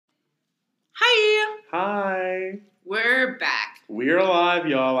Hi. We're back. We're alive,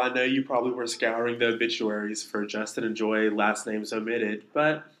 y'all. I know you probably were scouring the obituaries for Justin and Joy, last names omitted,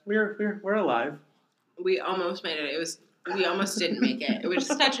 but we're alive. We almost made it. We almost didn't make it. It was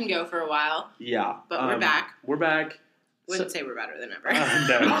just touch and go for a while. Yeah. But we're back. We're back. Wouldn't say we're better than ever.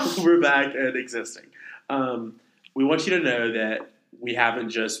 No, we're back and existing. We want you to know that we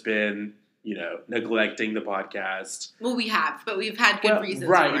haven't just been, neglecting the podcast. Well, we have, but we've had good reasons.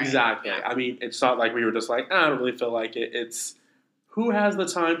 Right, for it. exactly. Yeah. I mean, it's not like we were just like, I don't really feel like it. It's who has the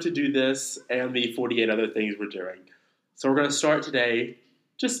time to do this and the 48 other things we're doing. So we're going to start today,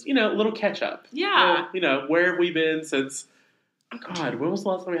 just, a little catch up. Yeah. Well, where have we been since, God, when was the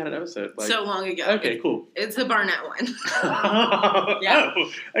last time we had an episode? So long ago. Okay, cool. It's the Barnett one. Yeah.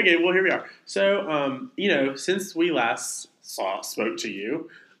 Oh, okay, well, here we are. So, since we last spoke to you,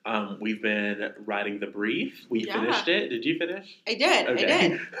 we've been writing the brief. We finished it. Did you finish? I did. Okay. I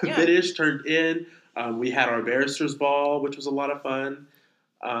did. Yeah. Finished, turned in. We had our barrister's ball, which was a lot of fun.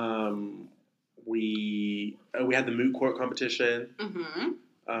 We had the moot court competition. Mm-hmm.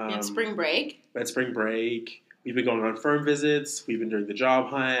 And spring break. We had spring break. We've been going on firm visits. We've been doing the job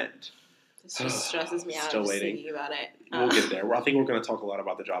hunt. This just stresses me out. Still just waiting. thinking about it. We'll get there. I think we're going to talk a lot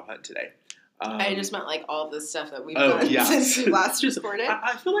about the job hunt today. I just meant like all of the stuff that we've done since we last recorded.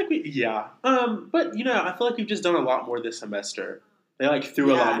 I feel like but I feel like we've just done a lot more this semester. They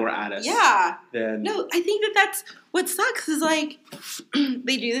threw a lot more at us. Yeah. Than No, I think that's what sucks is they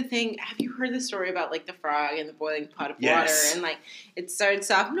do the thing. Have you heard the story about the frog and the boiling pot of water and it starts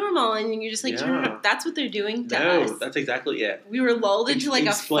off normal and then you just turn it up. That's what they're doing to us. No, that's exactly it. We were lulled into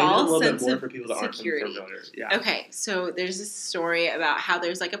a false sense of security. Yeah. Okay, so there's this story about how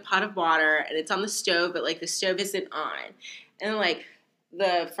there's a pot of water and it's on the stove, but the stove isn't on, and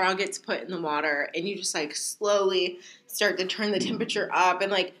the frog gets put in the water and you just slowly start to turn the temperature up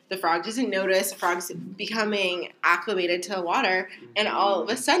and the frog doesn't notice. The frog's becoming acclimated to the water and all of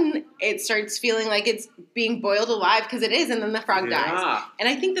a sudden it starts feeling like it's being boiled alive because it is, and then the frog dies. And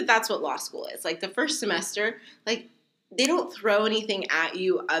I think that's what law school is. The first semester, they don't throw anything at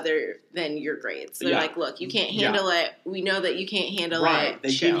you other than your grades. They're look, you can't handle it. We know that you can't handle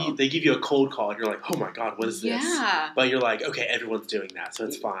it. They give you a cold call and you're like, oh my God, what is this? Yeah. But you're like, okay, everyone's doing that, so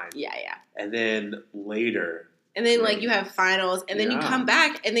it's fine. Yeah. And then later. And then you have finals, and then you come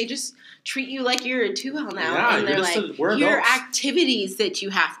back, and they just treat you like you're a 2L now. Yeah, and they're your activities that you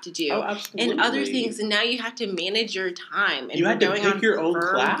have to do. Oh, absolutely. And other things, and now you have to manage your time. And you had to going pick on your own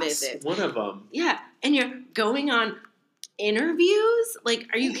class, visits. one of them. Yeah, and you're going on interviews?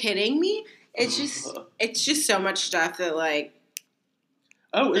 Are you kidding me? It's just so much stuff that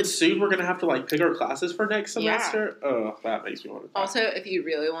Oh, and soon we're gonna have to pick our classes for next semester. Yeah. Oh, that makes me want to. Also, if you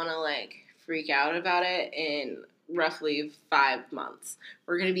really want to freak out about it, in roughly 5 months,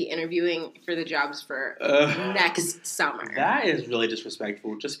 we're gonna be interviewing for the jobs for next summer. That is really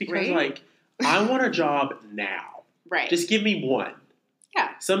disrespectful. Just because I want a job now. Right. Just give me one. Yeah.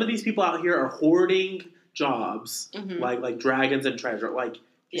 Some of these people out here are hoarding jobs like dragons and treasure.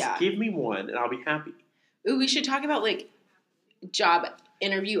 Just give me one and I'll be happy. Ooh, we should talk about job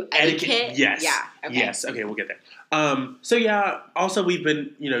interview etiquette. Yes. Yeah. Okay. Yes. Okay, we'll get there. So yeah. Also, we've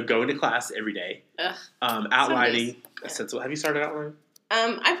been going to class every day. Outlining. Have you started outlining?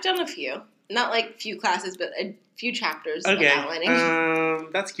 I've done a few. Not few classes, but a few chapters of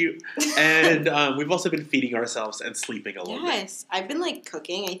outlining. That's cute. And we've also been feeding ourselves and sleeping a little bit. Yes, I've been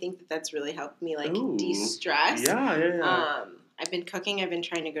cooking. I think that's really helped me de-stress. Yeah. I've been cooking. I've been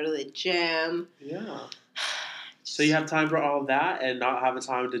trying to go to the gym. Yeah. So you have time for all of that and not have a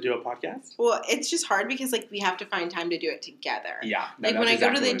time to do a podcast? Well, it's just hard because we have to find time to do it together. Yeah. When I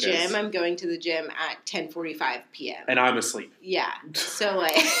go to the gym, I'm going to the gym at 10:45 p.m. And I'm asleep. Yeah. So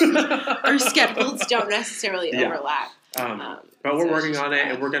our schedules don't necessarily overlap. But we're working on it,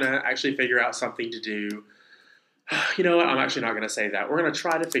 and we're going to actually figure out something to do. You know what? I'm actually not going to say that. We're going to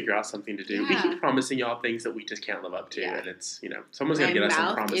try to figure out something to do. Yeah. We keep promising y'all things that we just can't live up to, and it's someone's going to get us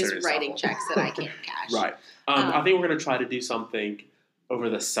some promises. My mouth is writing checks that I can't cash. Right. I think we're going to try to do something over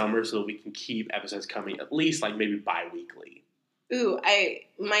the summer so that we can keep episodes coming at least maybe bi-weekly. Ooh,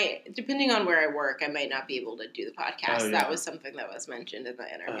 depending on where I work, I might not be able to do the podcast. Oh, yeah. That was something that was mentioned in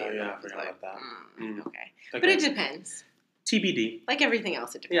the interview. Oh yeah, I forgot about that. Okay, but it depends. TBD. Like everything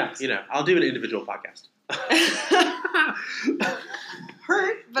else, it depends. Yeah, I'll do an individual podcast.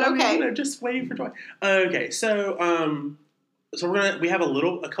 Hurt, but okay. Just waiting for joy. Okay, so we have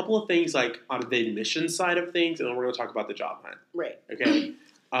a couple of things on the admissions side of things, and then we're gonna talk about the job hunt. Right. Okay.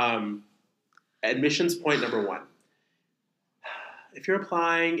 Admissions point number 1. If you're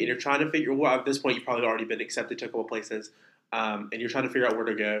applying and you're trying to at this point you've probably already been accepted to a couple places, and you're trying to figure out where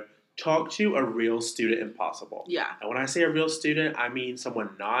to go, talk to a real student if possible. Yeah. And when I say a real student, I mean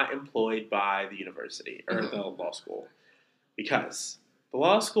someone not employed by the university or the law school. Because the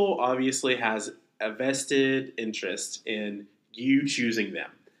law school obviously has a vested interest in you choosing them.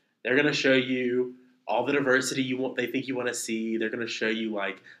 They're going to show you all the diversity they think you want to see. They're going to show you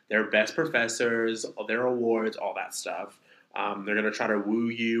like their best professors, their awards, all that stuff. They're going to try to woo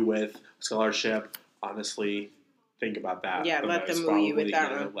you with scholarship. Honestly, think about that. Yeah, let them woo you with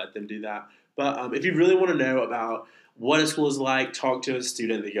that one. Let them do that. But if you really want to know about what a school is like, talk to a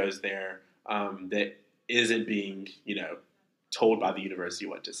student that goes there that isn't being, told by the university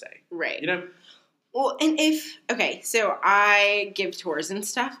what to say. Right. You know? Well, and so I give tours and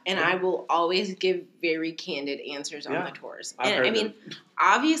stuff, and I will always give very candid answers on the tours. And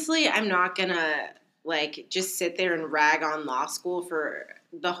obviously, I'm not gonna just sit there and rag on law school for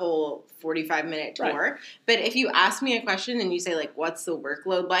the whole 45-minute tour. Right. But if you ask me a question and you say what's the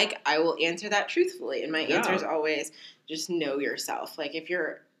workload like, I will answer that truthfully. And my answer is always just know yourself. If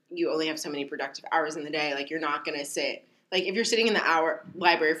you only have so many productive hours in the day, you're not gonna sit. If you're sitting in the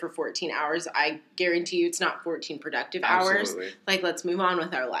library for 14 hours, I guarantee you it's not 14 productive hours. Let's move on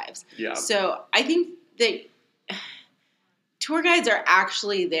with our lives. Yeah. So I think that tour guides are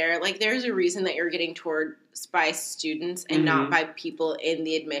actually there. There's a reason that you're getting toured by students and not by people in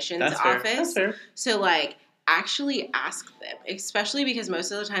the admissions office. That's fair. So, actually ask them, especially because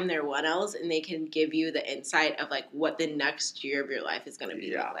most of the time they're 1Ls and they can give you the insight of what the next year of your life is going to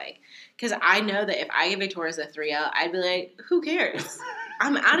be like. Because I know that if I give a tour as a 3L, I'd be like, who cares?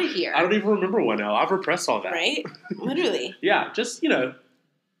 I'm out of here. I don't even remember 1L. I've repressed all that. Right? Literally. Yeah, just,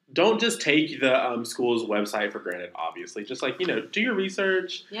 don't just take the school's website for granted, obviously. Just, do your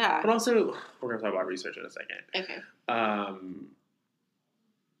research. Yeah. But also, we're going to talk about research in a second. Okay.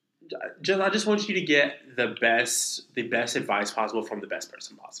 I just want you to get the best advice possible from the best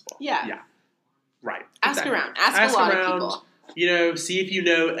person possible. Yeah. Yeah. Right. Ask around. Ask a lot of people. See if you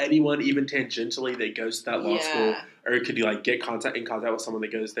know anyone even tangentially that goes to that law school, or could you get in contact with someone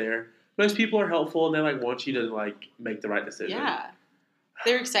that goes there. Most people are helpful and they want you to make the right decision. Yeah.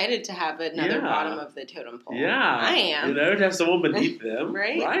 They're excited to have another bottom of the totem pole. Yeah. I am. To have someone beneath them.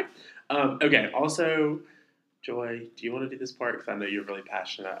 Right? Okay. Also, Joy, do you want to do this part? Because I know you're really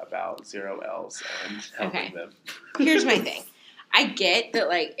passionate about 0Ls and helping them. Here's my thing. I get that,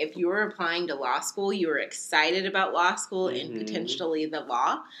 if you were applying to law school, you were excited about law school and potentially the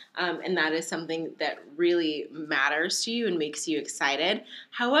law, and that is something that really matters to you and makes you excited.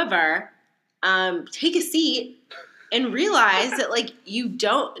 However, take a seat and realize that, you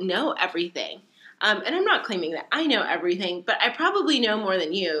don't know everything. And I'm not claiming that I know everything, but I probably know more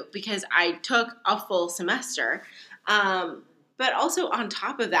than you because I took a full semester. But also on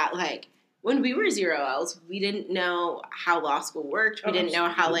top of that, when we were 0Ls, we didn't know how law school worked. We didn't know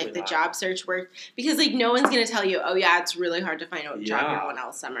how the job search worked because no one's going to tell you, oh yeah, it's really hard to find a job your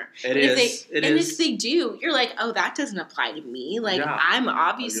 1L summer. If they do, you're oh, that doesn't apply to me. I'm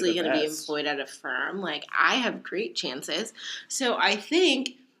obviously going to be employed at a firm. I have great chances. So I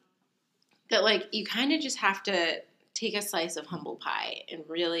think that you kind of just have to take a slice of humble pie and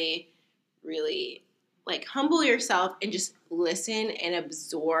really, really humble yourself and just listen and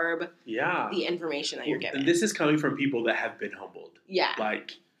absorb the information that you're given. And this is coming from people that have been humbled. Yeah.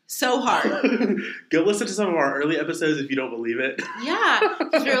 So hard. Go listen to some of our early episodes if you don't believe it. Yeah.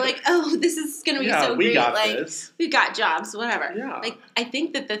 They're oh, this is going to be so great. We got this. We've got jobs, whatever. Yeah. I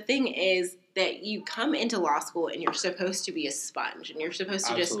think that the thing is that you come into law school and you're supposed to be a sponge and you're supposed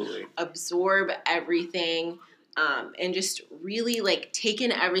to just absorb everything and just really take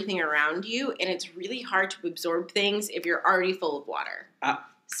in everything around you. And it's really hard to absorb things if you're already full of water.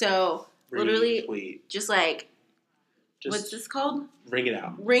 So literally just what's this called? Ring it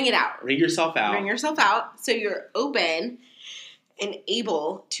out. Ring it out. Ring yourself out. Ring yourself out so you're open and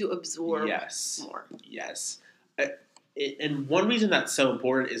able to absorb more. Yes. And one reason that's so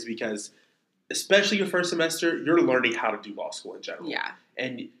important is because especially your first semester, you're learning how to do law school in general. Yeah.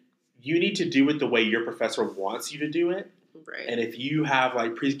 And you need to do it the way your professor wants you to do it. Right. And if you have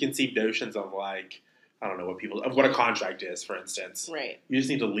preconceived notions of I don't know what a contract is, for instance. Right. You just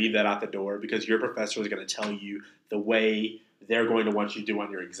need to leave that out the door because your professor is going to tell you the way they're going to want you to do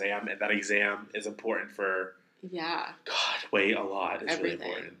on your exam, and that exam is important for a lot. It's everything.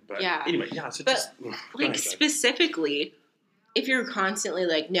 Really important. But anyway, so but specifically, if you're constantly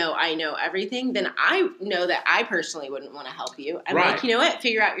no, I know everything, then I know that I personally wouldn't want to help you. I'm you know what?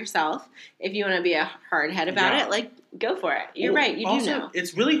 Figure out yourself. If you want to be a hard head about it, go for it. You're right. You do know.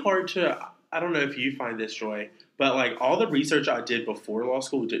 It's really hard to, I don't know if you find this, Joy, but all the research I did before law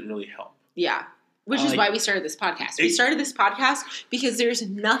school didn't really help. Yeah. Which is why we started this podcast. We started this podcast because there's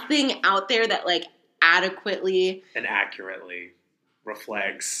nothing out there that, like, adequately and accurately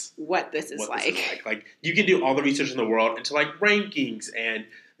reflects what this is like. Like, you can do all the research in the world into, like, rankings and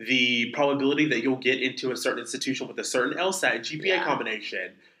the probability that you'll get into a certain institution with a certain LSAT and GPA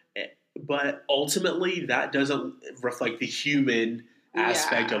combination. But ultimately, that doesn't reflect the human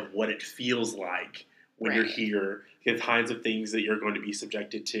aspect of what it feels like when you're here, the kinds of things that you're going to be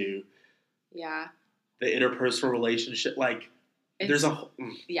subjected to. Yeah. The interpersonal relationship, like, there's a...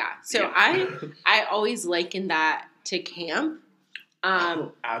 So I always liken that to camp.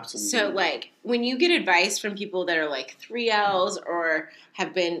 Absolutely. So, like, when you get advice from people that are, like, 3Ls or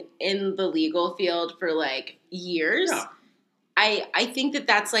have been in the legal field for, like, years... Yeah. I think that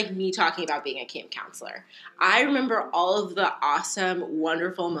that's like me talking about being a camp counselor. I remember all of the awesome,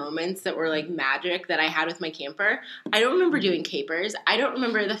 wonderful moments that were like magic that I had with my camper. I don't remember doing capers. I don't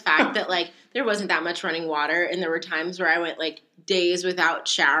remember the fact that like there wasn't that much running water and there were times where I went like days without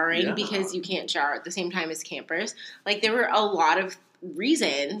showering because you can't shower at the same time as campers. Like there were a lot of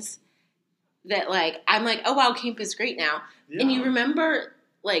reasons that like I'm like, oh wow, camp is great now. Yeah. And you remember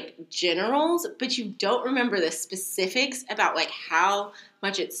like generals, but you don't remember the specifics about like how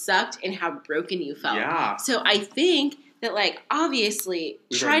much it sucked and how broken you felt. Yeah. So I think that like obviously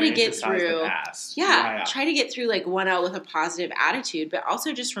try to get through try to get through like 1L with a positive attitude, but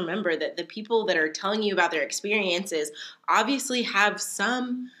also just remember that the people that are telling you about their experiences obviously have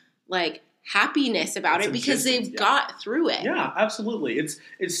some like happiness about it because they've got through it. Yeah, absolutely. It's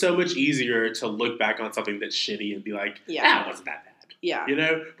so much easier to look back on something that's shitty and be like, that wasn't that bad. Yeah. You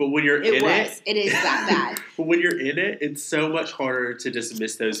know? But when you're in it... It is that bad. But when you're in it, it's so much harder to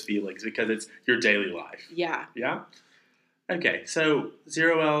dismiss those feelings because it's your daily life. Yeah. Yeah? Okay, so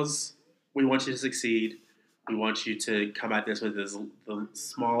 0Ls, we want you to succeed. We want you to come at this with the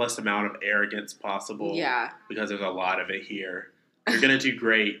smallest amount of arrogance possible. Yeah. Because there's a lot of it here. You're going to do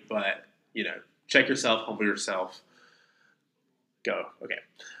great, but, you know, check yourself, humble yourself. Go. Okay.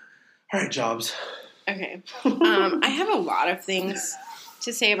 All right, jobs. Okay. I have a lot of things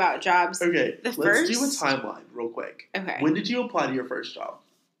to say about jobs. Okay. Let's do a timeline real quick. Okay. When did you apply to your first job?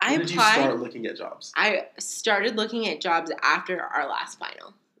 When did you start looking at jobs? I started looking at jobs after our last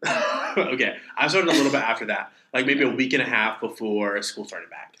final. Okay. I started a little bit after that. Like maybe a week and a half before school started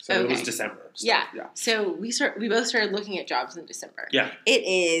back. So it was December. So, yeah. So we both started looking at jobs in December. Yeah. It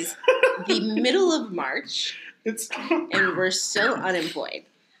is the middle of March. And we're still unemployed.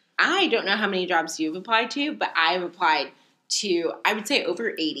 I don't know how many jobs you've applied to, but I've applied to, I would say, over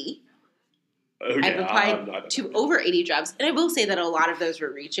 80. Okay, I've applied to over 80 jobs. And I will say that a lot of those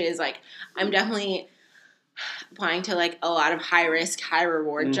were reaches. Like, I'm definitely applying to, like, a lot of high-risk,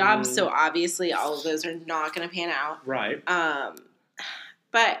 high-reward jobs. So, obviously, all of those are not going to pan out. Right.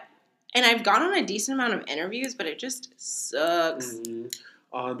 But, and I've gone on a decent amount of interviews, but it just sucks. Mm-hmm.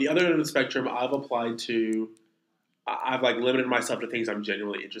 On the other end of the spectrum, I've applied to... I've, like, limited myself to things I'm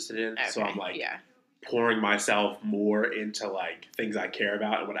genuinely interested in. Okay, so I'm, like, pouring myself more into, like, things I care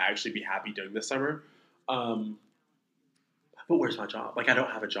about and would actually be happy doing this summer. But where's my job? Like, I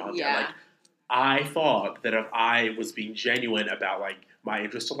don't have a job yet. Like, I thought that if I was being genuine about, like, my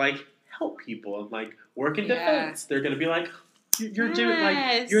interest to, like, help people and, like, work in defense, they're going to be like, you're doing,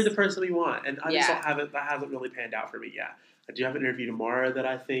 like, you're the person we want. And I just don't have it. That hasn't really panned out for me yet. I do have an interview tomorrow that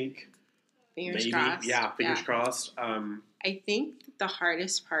I think... Fingers crossed. Yeah, fingers crossed. I think the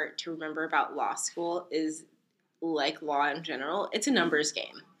hardest part to remember about law school is, like law in general, it's a numbers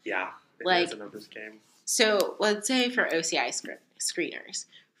game. Yeah, it's a numbers game. So let's say for OCI screeners.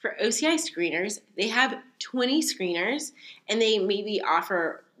 For OCI screeners, they have 20 screeners, and they maybe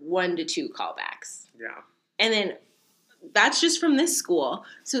offer 1 to 2 callbacks. Yeah. And then that's just from this school.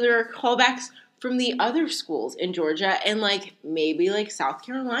 So there are callbacks from the other schools in Georgia and, like, maybe, like, South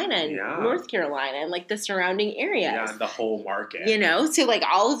Carolina and North Carolina and, like, the surrounding areas. Yeah, and the whole market. You know? So, like,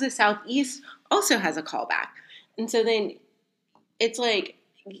 all of the Southeast also has a callback. And so then it's, like,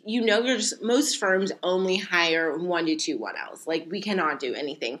 you know, most firms only hire 1 to 2 1Ls. Like, we cannot do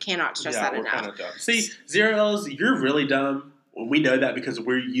anything. Cannot stress that enough. Kind of dumb. See, 0Ls, you're really dumb. Well, we know that because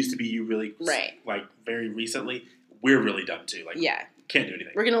we're used to be you really, like, very recently. We're really dumb, too. Like, can't do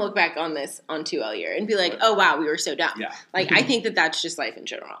anything. We're going to look back on this on 2L year and be like, oh, wow, we were so dumb. Yeah. Like, I think that that's just life in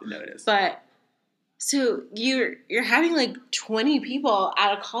general. No, it is. But, so you're having, like, 20 people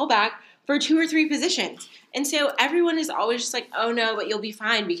at a callback for 2 or 3 positions. And so everyone is always just like, oh, no, but you'll be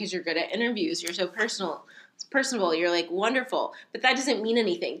fine because you're good at interviews. You're so personable. You're, like, wonderful. But that doesn't mean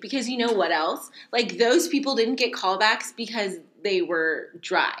anything because you know what else? Like, those people didn't get callbacks because they were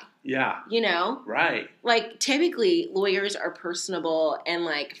dry. Yeah. You know? Right. Like, typically, lawyers are personable and,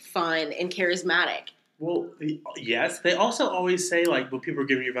 like, fun and charismatic. Well, yes. They also always say, like, when people are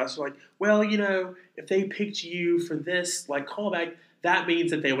giving you advice, they're like, well, you know, if they picked you for this, like, callback, that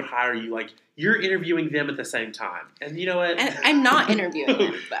means that they would hire you. Like, you're interviewing them at the same time. And you know what? And I'm not interviewing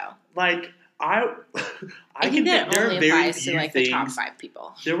them, though. Like, I think that only applies to, like, the top 5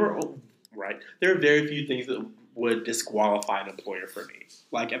 people. There are very few things that would disqualify an employer for me.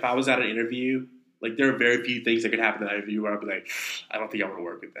 Like, if I was at an interview, like, there are very few things that could happen in that interview where I'd be like, I don't think I want to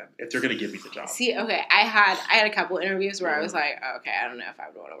work with them if they're going to give me the job. See, okay, I had a couple interviews where I was like, oh, okay, I don't know if I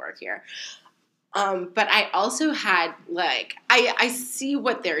would want to work here. But I also had, like, I see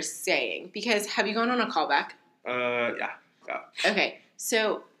what they're saying. Because have you gone on a callback? Yeah. Okay,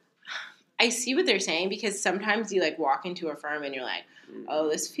 so I see what they're saying because sometimes you, like, walk into a firm and you're like, oh,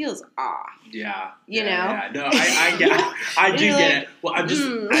 this feels off. Yeah. You know? Yeah. No, I do get it. Well, I'm just,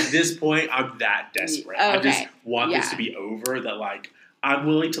 at this point, I'm that desperate. Okay. I just want this to be over, that, like, I'm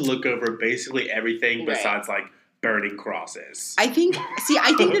willing to look over basically everything besides, like, burning crosses. I think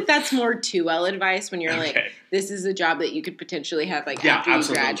that that's more 2L advice when you're like, this is a job that you could potentially have, like, after you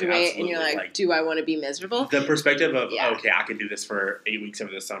graduate, and you're like, do I want to be miserable? The perspective of, okay, I can do this for 8 weeks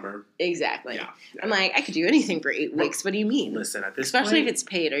over the summer. Exactly. Yeah. I'm like, I could do anything for 8 weeks. What do you mean? Listen, at this Especially point, if it's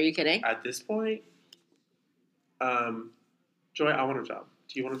paid. Are you kidding? At this point, Joy, I want a job.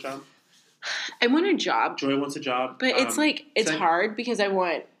 Do you want a job? I want a job. Joy wants a job. But it's like, it's hard because I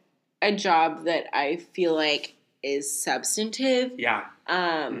want a job that I feel like is substantive. Yeah.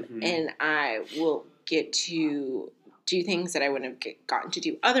 And I will get to do things that I wouldn't have gotten to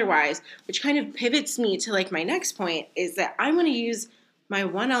do otherwise, which kind of pivots me to, like, my next point is that I want to use my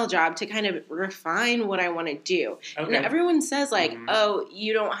 1L job to kind of refine what I want to do. Okay. And everyone says, like, oh,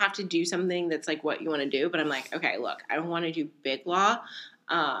 you don't have to do something that's, like, what you want to do. But I'm like, okay, look, I want to do big law.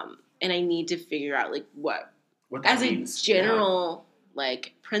 And I need to figure out, like, what that as means. A general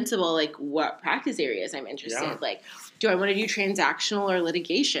like, principle, like, what practice areas I'm interested in. Like, do I want to do transactional or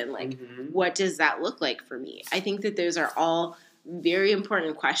litigation? Like, what does that look like for me? I think that those are all very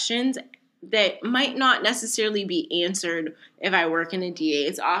important questions that might not necessarily be answered if I work in a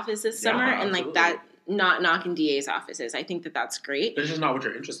DA's office this summer. And, like, that, not knocking DA's offices. I think that that's great. But it's just not what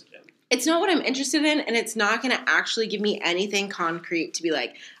you're interested in. It's not what I'm interested in, and it's not going to actually give me anything concrete to be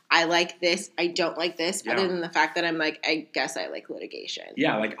like, I like this, I don't like this, other than the fact that I'm like, I guess I like litigation.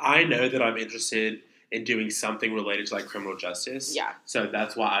 Yeah, like, I know that I'm interested in doing something related to, like, criminal justice. Yeah. So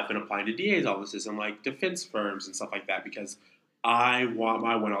that's why I've been applying to DA's offices and, like, defense firms and stuff like that, because I want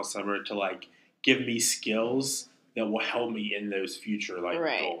my 1L summer to, like, give me skills that will help me in those future, like,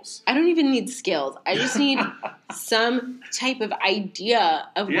 goals. I don't even need skills. I just need some type of idea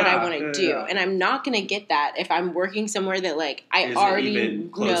of what I want to do. Yeah. And I'm not going to get that if I'm working somewhere that, like, I already even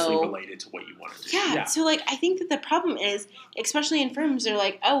closely related to what you want to do. Yeah. So, like, I think that the problem is, especially in firms, they're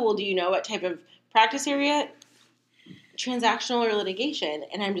like, oh, well, do you know what type of practice area? Transactional or litigation?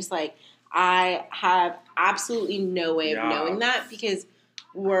 And I'm just like, I have absolutely no way of knowing that because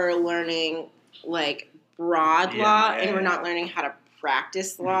we're learning, like, broad law, and we're not learning how to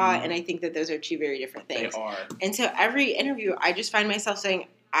practice law, and I think that those are two very different things. They are. And so every interview, I just find myself saying,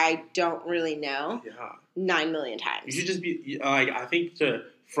 I don't really know 9 million times. You should just be, like, I think to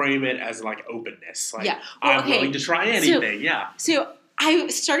frame it as, like, openness. Like, I'm willing to try anything, So I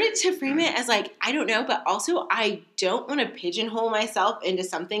started to frame it as, like, I don't know, but also I don't want to pigeonhole myself into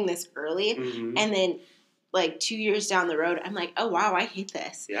something this early, and then, like, 2 years down the road, I'm like, oh, wow, I hate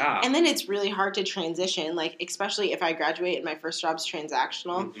this. Yeah. And then it's really hard to transition, like, especially if I graduate and my first job's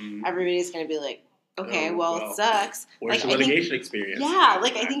transactional, everybody's going to be like, okay, well, it sucks. Where's like, your litigation experience? Yeah,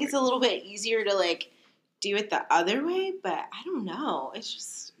 like, I think it's a little bit easier to, like, do it the other way, but I don't know. It's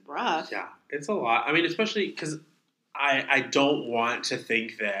just rough. Yeah, it's a lot. I mean, especially because I don't want to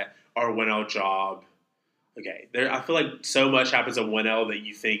think that our 1L job, I feel like so much happens at 1L that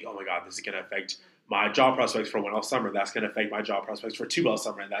you think, oh, my God, this is going to affect my job prospects for 1L summer, that's going to affect my job prospects for 2L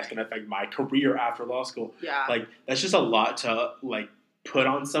summer, and that's going to affect my career after law school. Yeah. Like, that's just a lot to, like, put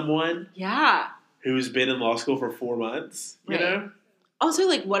on someone who's been in law school for 4 months, you know? Also,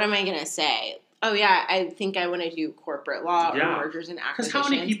 like, what am I going to say? Oh, yeah, I think I want to do corporate law or mergers and acquisitions. Because how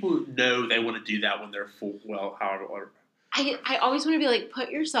many people know they want to do that when they're however. I always want to be like, put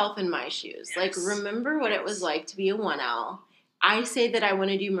yourself in my shoes. Yes. Like, remember what it was like to be a 1L. I say that I want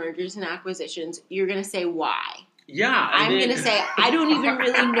to do mergers and acquisitions. You're going to say why. Yeah. I'm going to say, I don't even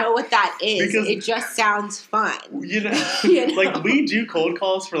really know what that is. It just sounds fun. You know? Like, we do cold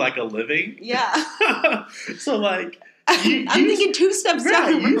calls for, like, a living. Yeah. So, like, I'm thinking 2 steps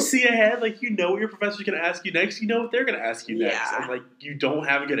down the road. You see ahead, like, you know what your professor's going to ask you next. You know what they're going to ask you next. Yeah. And, like, you don't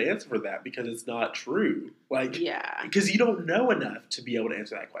have a good answer for that because it's not true. Like, yeah. Because you don't know enough to be able to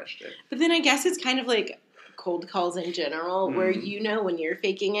answer that question. But then I guess it's kind of like cold calls in general where you know when you're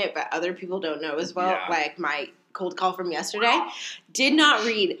faking it, but other people don't know as well. Yeah. Like my cold call from yesterday. Did not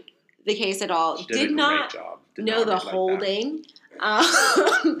read the case at all. Did not know the holding.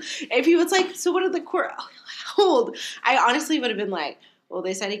 If he was like, so what did the court hold? I honestly would have been like, well,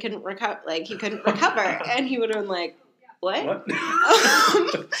 they said he couldn't recover. Like he couldn't recover, and he would have been like, what?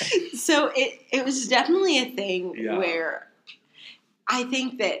 So it was definitely a thing where I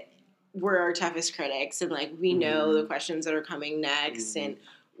think that we're our toughest critics, and like we know the questions that are coming next, and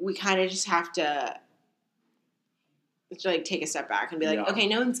we kind of just have to like take a step back and be like, okay,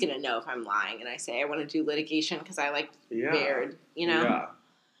 no one's gonna know if I'm lying, and I say I want to do litigation because I like Baird, you know. Yeah.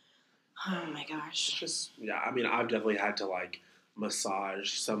 Oh my gosh. Just I mean, I've definitely had to like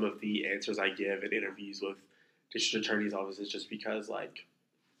massage some of the answers I give in interviews with district attorneys' offices just because like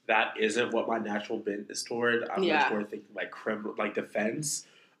that isn't what my natural bent is toward. I'm much more thinking like criminal, like defense.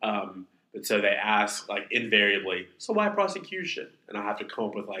 But so they ask like invariably, so why prosecution? And I have to come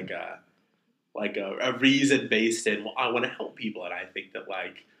up with like a reason based in, well, I want to help people, and I think that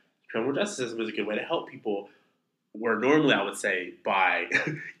like criminal justice system is a good way to help people. Where normally I would say by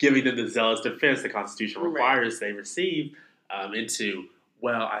giving them the zealous defense the Constitution requires they receive into,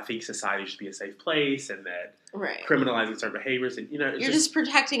 well, I think society should be a safe place, and that criminalizing certain behaviors, and you're just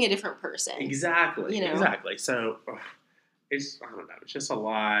protecting a different person. Exactly. Exactly. So it's I don't know. It's just a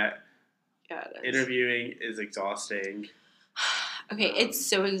lot. Yeah, it is. Interviewing is exhausting. Okay, it's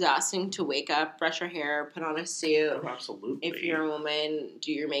so exhausting to wake up, brush your hair, put on a suit. Oh, absolutely. If you're a woman,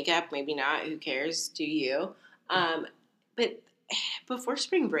 do your makeup. Maybe not. Who cares? Do you? But before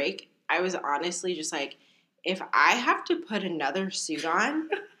spring break, I was honestly just like, if I have to put another suit on,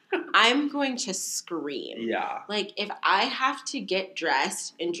 I'm going to scream. Yeah. Like, if I have to get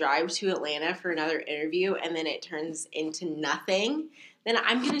dressed and drive to Atlanta for another interview and then it turns into nothing, then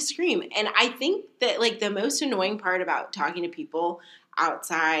I'm going to scream. And I think that, like, the most annoying part about talking to people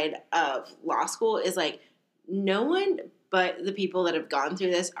outside of law school is, like, no one but the people that have gone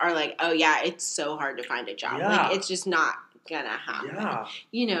through this are like, oh, yeah, it's so hard to find a job. Yeah. Like, it's just not going to happen. Yeah.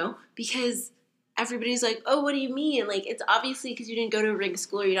 You know? Because everybody's like, oh, what do you mean? Like, it's obviously because you didn't go to a rig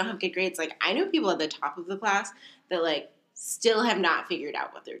school or you don't have good grades. Like, I know people at the top of the class that, like, still have not figured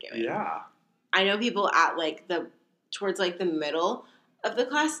out what they're doing. Yeah. I know people at, like, towards, like, the middle of the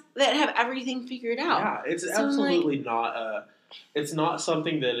class that have everything figured out. Yeah, it's absolutely not it's not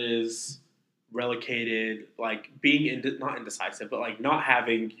something that is relocated, like being not indecisive, but like not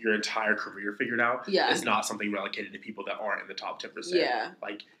having your entire career figured out is not something relocated to people that aren't in the top 10%. Yeah.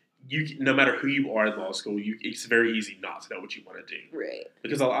 Like, no matter who you are in law school, it's very easy not to know what you want to do. Right.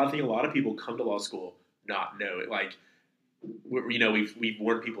 Because I think a lot of people come to law school not know it. Like, we've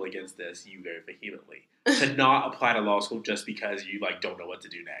warned people against this, you very vehemently, to not apply to law school just because you like don't know what to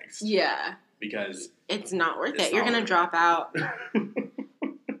do next. Yeah. Because it's not worth it. You're going to drop out.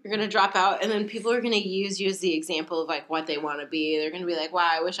 You're going to drop out, and then people are going to use you as the example of, like, what they want to be. They're going to be like, wow,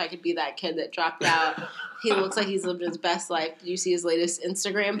 I wish I could be that kid that dropped out. He looks like he's lived his best life. Did you see his latest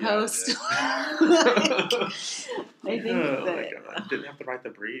Instagram post? I think that... my God. Didn't have to write the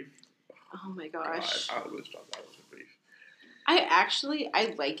brief. Oh, my gosh. God, I always dropped out with the brief.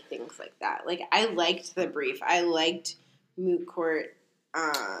 I like things like that. Like, I liked the brief. I liked moot court.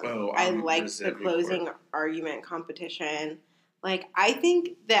 I liked the closing argument competition. Like, I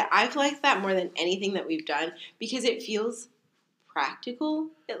think that I've liked that more than anything that we've done because it feels practical,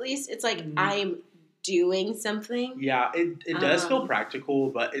 at least. It's like I'm doing something. Yeah, it does feel practical,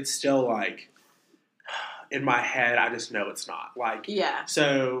 but it's still like, in my head, I just know it's not. Like,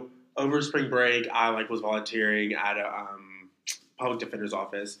 so over spring break, I like was volunteering at a public defender's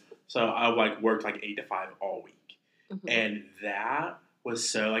office. So I like worked like 8 to 5 all week. Mm-hmm. And that was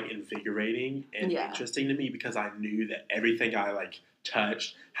so like invigorating and interesting to me because I knew that everything I like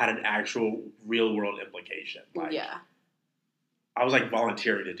touched had an actual real world implication. Like, I was like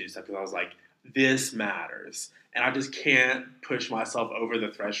volunteering to do stuff because I was like, this matters, and I just can't push myself over the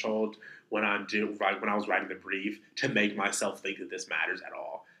threshold when I was writing the brief to make myself think that this matters at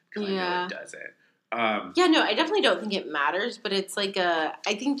all because I know it doesn't. No, I definitely don't think it matters, but it's like I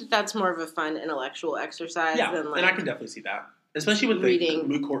think that's more of a fun intellectual exercise than like. And I can definitely see that. Especially with the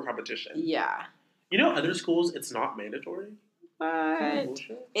moot court competition. Yeah. Other schools, it's not mandatory. But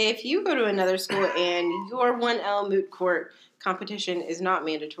if you go to another school and your 1L moot court competition is not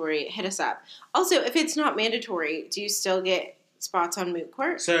mandatory, hit us up. Also, if it's not mandatory, do you still get spots on Moot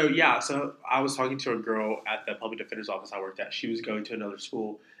Court? So I was talking to a girl at the public defender's office I worked at. She was going to another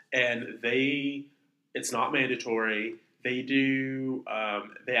school, and it's not mandatory. They do.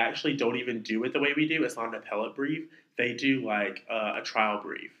 They actually don't even do it the way we do. It's not an appellate brief. They do like a trial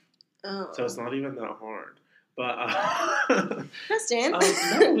brief. Oh. So it's not even that hard. But Kristen, no,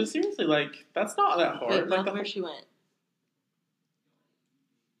 seriously, like that's not that hard. Wait, where she went?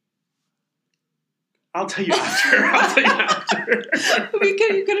 I'll tell you after.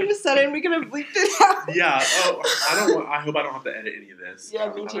 You could have just said it and we could have bleeped it out. Yeah. Oh, I hope I don't have to edit any of this.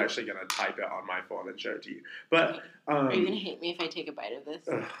 Yeah, me too. I'm actually gonna type it on my phone and show it to you. But are you gonna hate me if I take a bite of this?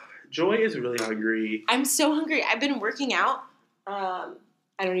 Joy is really hungry. I'm so hungry. I've been working out.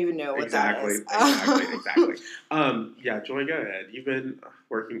 I don't even know what that is. Exactly. Yeah, Joy, go ahead. You've been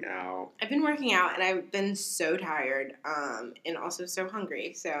working out. I've been working out, and I've been so tired, and also so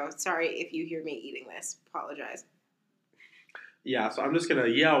hungry. So sorry if you hear me eating this. Apologize. Yeah, so I'm just gonna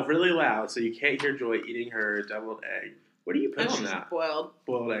yell really loud so you can't hear Joy eating her deviled egg. What do you put on that? Boiled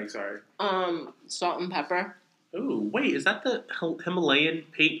egg. Sorry. Salt and pepper. Ooh, wait, is that the Himalayan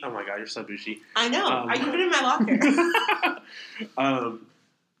pink? Oh my god, you're so bougie. I know. I keep it in my locker.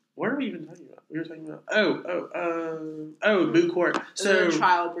 What are we even talking about? We were talking about Moot Court. So the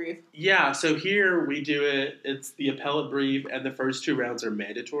trial brief. Yeah, so here we do it. It's the appellate brief, and the first 2 rounds are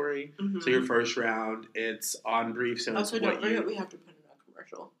mandatory. Mm-hmm. So your first round, it's on brief. So also, don't forget we have to put in a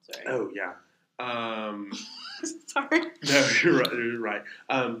commercial. Sorry. Oh yeah. Sorry. No, you're right.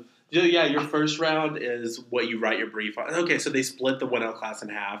 Yeah, your first round is what you write your brief on. Okay, so they split the 1L class in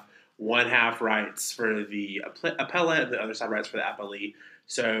half. One half writes for the appellate, and the other side writes for the appellee.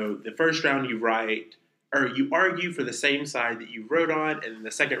 So the first round you write, or you argue for the same side that you wrote on, and then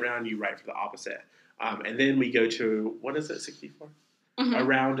the second round you write for the opposite. And then we go to, what is it, 64? Mm-hmm. A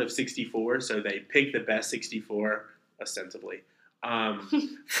round of 64. So they pick the best 64, ostensibly,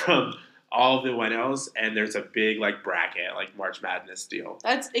 from all of the 1Ls, and there's a big like bracket, like March Madness deal.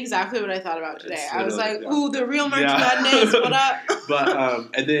 That's exactly what I thought about today. I was like, ooh, the real March Madness, what up? But,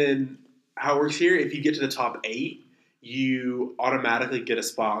 and then how it works here, if you get to the top 8, you automatically get a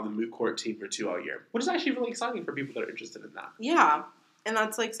spot on the Moot Court team for 2 all year, which is actually really exciting for people that are interested in that. Yeah, and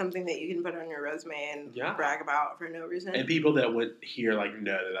that's like something that you can put on your resume and brag about for no reason. And people that would hear like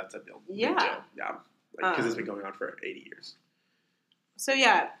know that that's a big deal. Yeah, because it's been going on for 80 years. So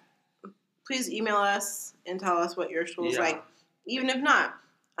yeah, please email us and tell us what your school's like. Even if not,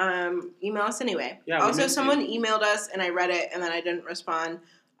 email us anyway. Yeah. Also, someone emailed us and I read it and then I didn't respond.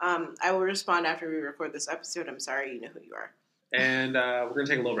 I will respond after we record this episode. I'm sorry, you know who you are. And we're going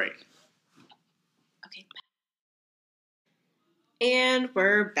to take a little break. Okay. And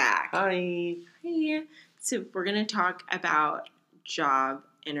we're back. Hi. So we're going to talk about job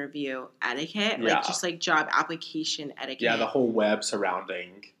interview etiquette. Like just like job application etiquette. Yeah, the whole web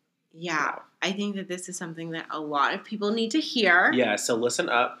surrounding. Yeah. I think that this is something that a lot of people need to hear. Yeah, so listen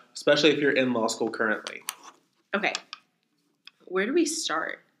up, especially if you're in law school currently. Okay. Where do we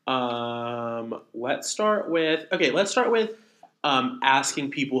start? Let's start with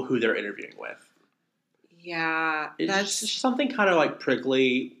asking people who they're interviewing with. Yeah, that's just something kind of like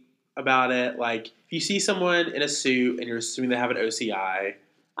prickly about it. Like if you see someone in a suit and you're assuming they have an OCI,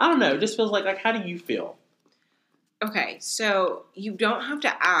 I don't know. It just feels like how do you feel? Okay, so you don't have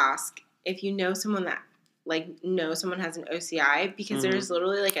to ask if you know someone that someone has an OCI because there's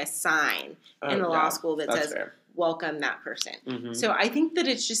literally like a sign in the law school that says fair. Welcome that person. Mm-hmm. So I think that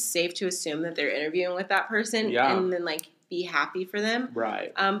it's just safe to assume that they're interviewing with that person and then like be happy for them.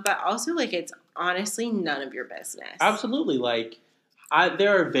 Right. But also like it's honestly none of your business. Absolutely. Like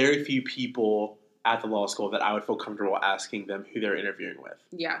there are very few people at the law school that I would feel comfortable asking them who they're interviewing with.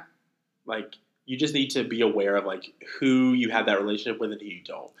 Yeah. Like you just need to be aware of like who you have that relationship with and who you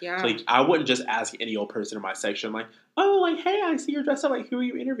don't. Yeah. So, like I wouldn't just ask any old person in my section like, oh, like, hey, I see you're dressed up. Like, who are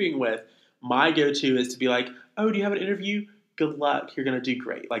you interviewing with? My go-to is to be like, oh, do you have an interview? Good luck. You're going to do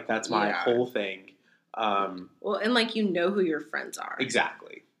great. Like, that's my whole thing. Well, and, like, you know who your friends are.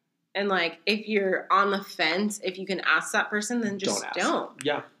 Exactly. And, like, if you're on the fence, if you can ask that person, then just don't.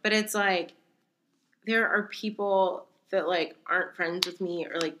 Yeah. But it's, like, there are people that, like, aren't friends with me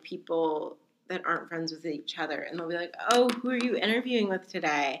or, like, people that aren't friends with each other. And they'll be like, oh, who are you interviewing with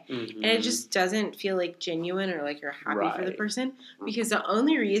today? Mm-hmm. And it just doesn't feel, like, genuine or, like, you're happy for the person. Because the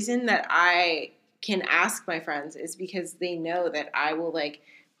only reason that I can ask my friends is because they know that I will, like,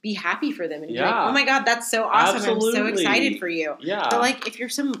 be happy for them and be like, oh my God, that's so awesome. Absolutely. I'm so excited for you. Yeah. But, like, if you're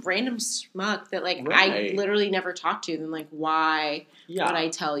some random schmuck that, like, I literally never talked to, then, like, why would I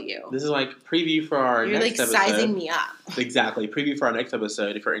tell you? This is, like, preview for our next episode. You're, like, sizing me up. Exactly. Preview for our next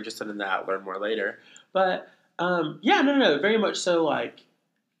episode. If you're interested in that, learn more later. But, No, very much so. Like,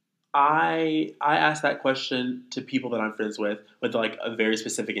 I ask that question to people that I'm friends with like a very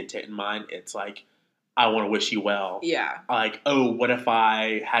specific intent in mind. It's like, I want to wish you well. Yeah. Like, oh, what if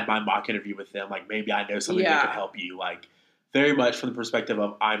I had my mock interview with them? Like, maybe I know something that could help you. Like, very much from the perspective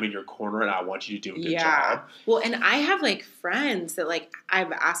of I'm in your corner and I want you to do a good job. Well, and I have like friends that like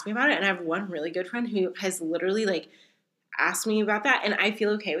I've asked me about it, and I have one really good friend who has literally like asked me about that, and I feel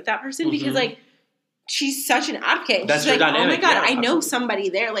okay with that person because like she's such an advocate. That's she's like, dynamic. Oh my God, I know somebody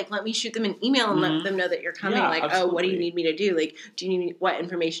there. Like, let me shoot them an email and let them know that you're coming. Like, oh, what do you need me to do? Like, what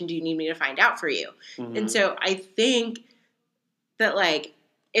information do you need me to find out for you? And so I think that like,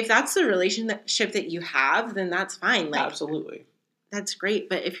 if that's the relationship that you have, then that's fine. Like, absolutely. That's great.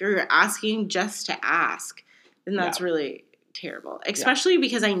 But if you're asking just to ask, then that's really terrible. Especially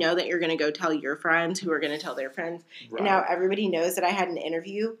because I know that you're going to go tell your friends who are going to tell their friends. Right. And now everybody knows that I had an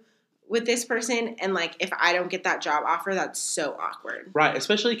interview with this person. And like, if I don't get that job offer, that's so awkward. Right.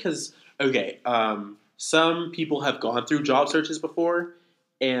 Especially because, some people have gone through job searches before.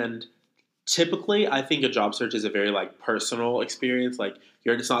 And typically, I think a job search is a very like personal experience. Like,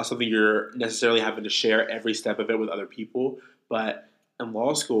 it's not something you're necessarily having to share every step of it with other people. But in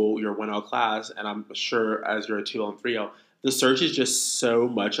law school, you're a 1L class, and I'm sure as you're a 2L and 3L, the search is just so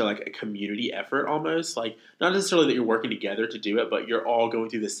much like a community effort almost. Like, not necessarily that you're working together to do it, but you're all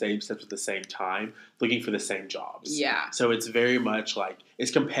going through the same steps at the same time, looking for the same jobs. Yeah. So it's very much like, it's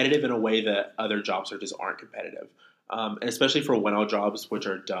competitive in a way that other job searches aren't competitive. And especially for 1L jobs, which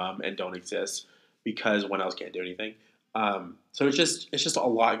are dumb and don't exist because 1Ls can't do anything. So it's just a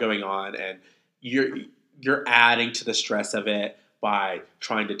lot going on, and you're adding to the stress of it by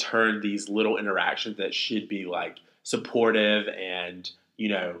trying to turn these little interactions that should be like supportive and,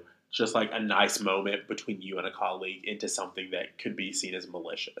 just like a nice moment between you and a colleague into something that could be seen as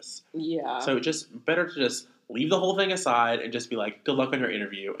malicious. Yeah. So just better to just leave the whole thing aside and just be like, good luck on your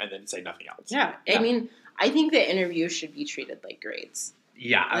interview, and then say nothing else. Yeah. I mean, I think the interview should be treated like grades.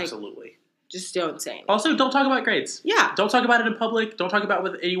 Yeah, absolutely. Just don't say anything. Also, don't talk about grades. Yeah. Don't talk about it in public. Don't talk about it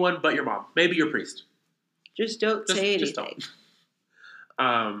with anyone but your mom. Maybe your priest. Just don't say anything. Just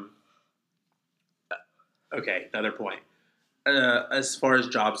don't. Okay, another point. As far as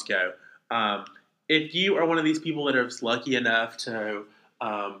jobs go, if you are one of these people that are lucky enough to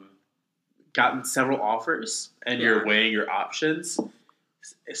gotten several offers and you're weighing your options,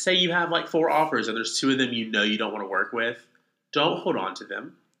 say you have like 4 offers and there's 2 of them you don't want to work with, don't hold on to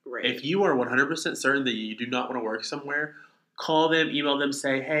them. Right. If you are 100% certain that you do not want to work somewhere, call them, email them,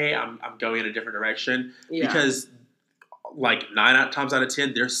 say, hey, I'm going in a different direction. Yeah. Because like 9 times out of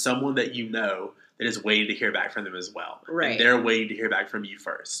 10, there's someone that that is waiting to hear back from them as well. Right. And they're waiting to hear back from you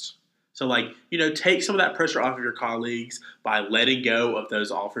first. So like, take some of that pressure off of your colleagues by letting go of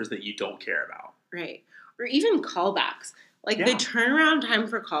those offers that you don't care about. Right. Or even callbacks. Like the turnaround time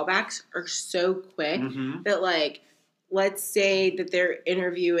for callbacks are so quick that like, let's say that they're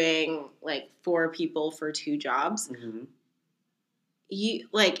interviewing like 4 people for 2 jobs. You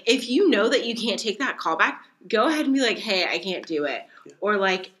like, if you know that you can't take that callback, go ahead and be like, hey, I can't do it. Yeah. Or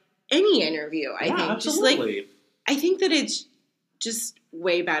like any interview, I think. Absolutely. Just like, I think that it's just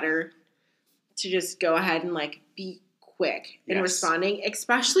way better to just go ahead and like be quick in responding,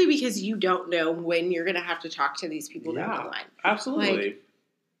 especially because you don't know when you're going to have to talk to these people down the line. Absolutely. Like,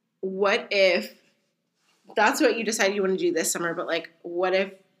 what if that's what you decide you want to do this summer, but like, what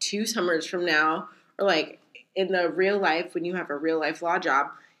if 2 summers from now, or like in the real life, when you have a real life law job,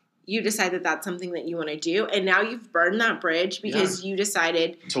 you decide that that's something that you want to do, and now you've burned that bridge because you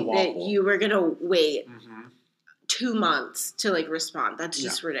decided that you were going to wait 2 months to like respond. That's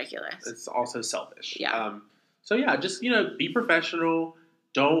just ridiculous. It's also selfish. Yeah. So yeah, just be professional.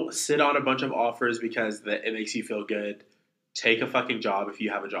 Don't sit on a bunch of offers because it makes you feel good. Take a fucking job if you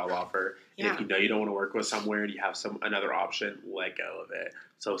have a job offer. Yeah. And if you know you don't want to work with somewhere and you have another option, let go of it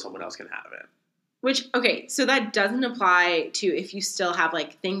so someone else can have it. Which, okay, so that doesn't apply to if you still have,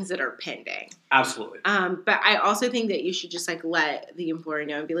 like, things that are pending. Absolutely. But I also think that you should just, like, let the employer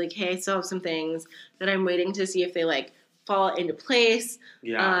know and be like, hey, I still have some things that I'm waiting to see if they, like, fall into place.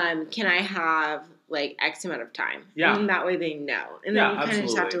 Yeah. Can I have, like, X amount of time? Yeah. And that way they know. And then you kind of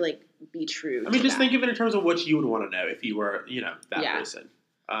just have to, like, be true. I mean, just think of it in terms of what you would want to know if you were, that person.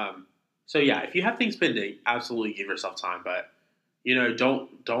 So, yeah, if you have things pending, absolutely give yourself time. But,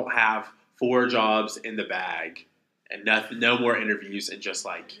 don't have 4 jobs in the bag and no more interviews and just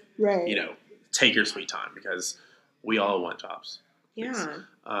like, take your sweet time because we all want jobs. Yeah.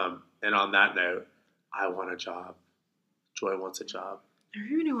 And on that note, I want a job. Joy wants a job.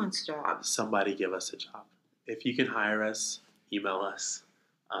 Everybody wants jobs. Somebody give us a job. If you can hire us, email us.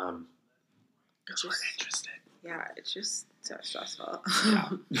 Because we're interested. Yeah, it's just so stressful. Yeah.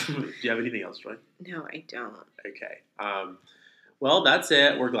 Do you have anything else, Joy? No, I don't. Okay. Well, that's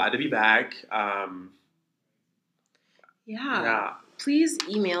it. We're glad to be back. Yeah. Please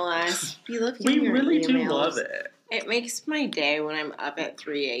email us. We love getting your really emails. do love it. It makes my day when I'm up at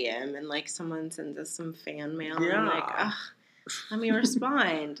 3 a.m. and like someone sends us some fan mail. Yeah. And I'm like, ugh, let me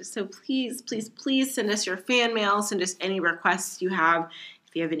respond. So please, please, please send us your fan mail. Send us any requests you have.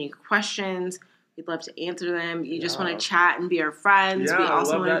 If you have any questions, we'd love to answer them. You just want to chat and be our friends. Yeah, we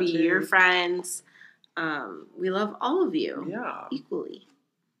also want to be too. your friends. We love all of you. Yeah. Equally.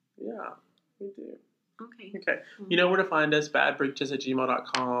 Yeah, we do. Okay. You know where to find us,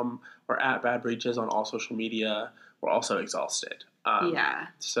 badbreaches@gmail.com or at badbreaches on all social media. We're also exhausted. Yeah.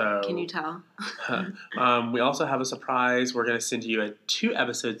 So can you tell? We also have a surprise. We're going to send you 2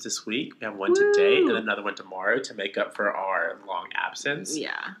 episodes this week. We have one today and another one tomorrow to make up for our long absence.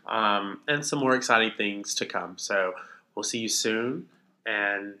 Yeah. And some more exciting things to come. So we'll see you soon.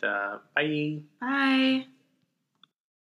 And bye. Bye.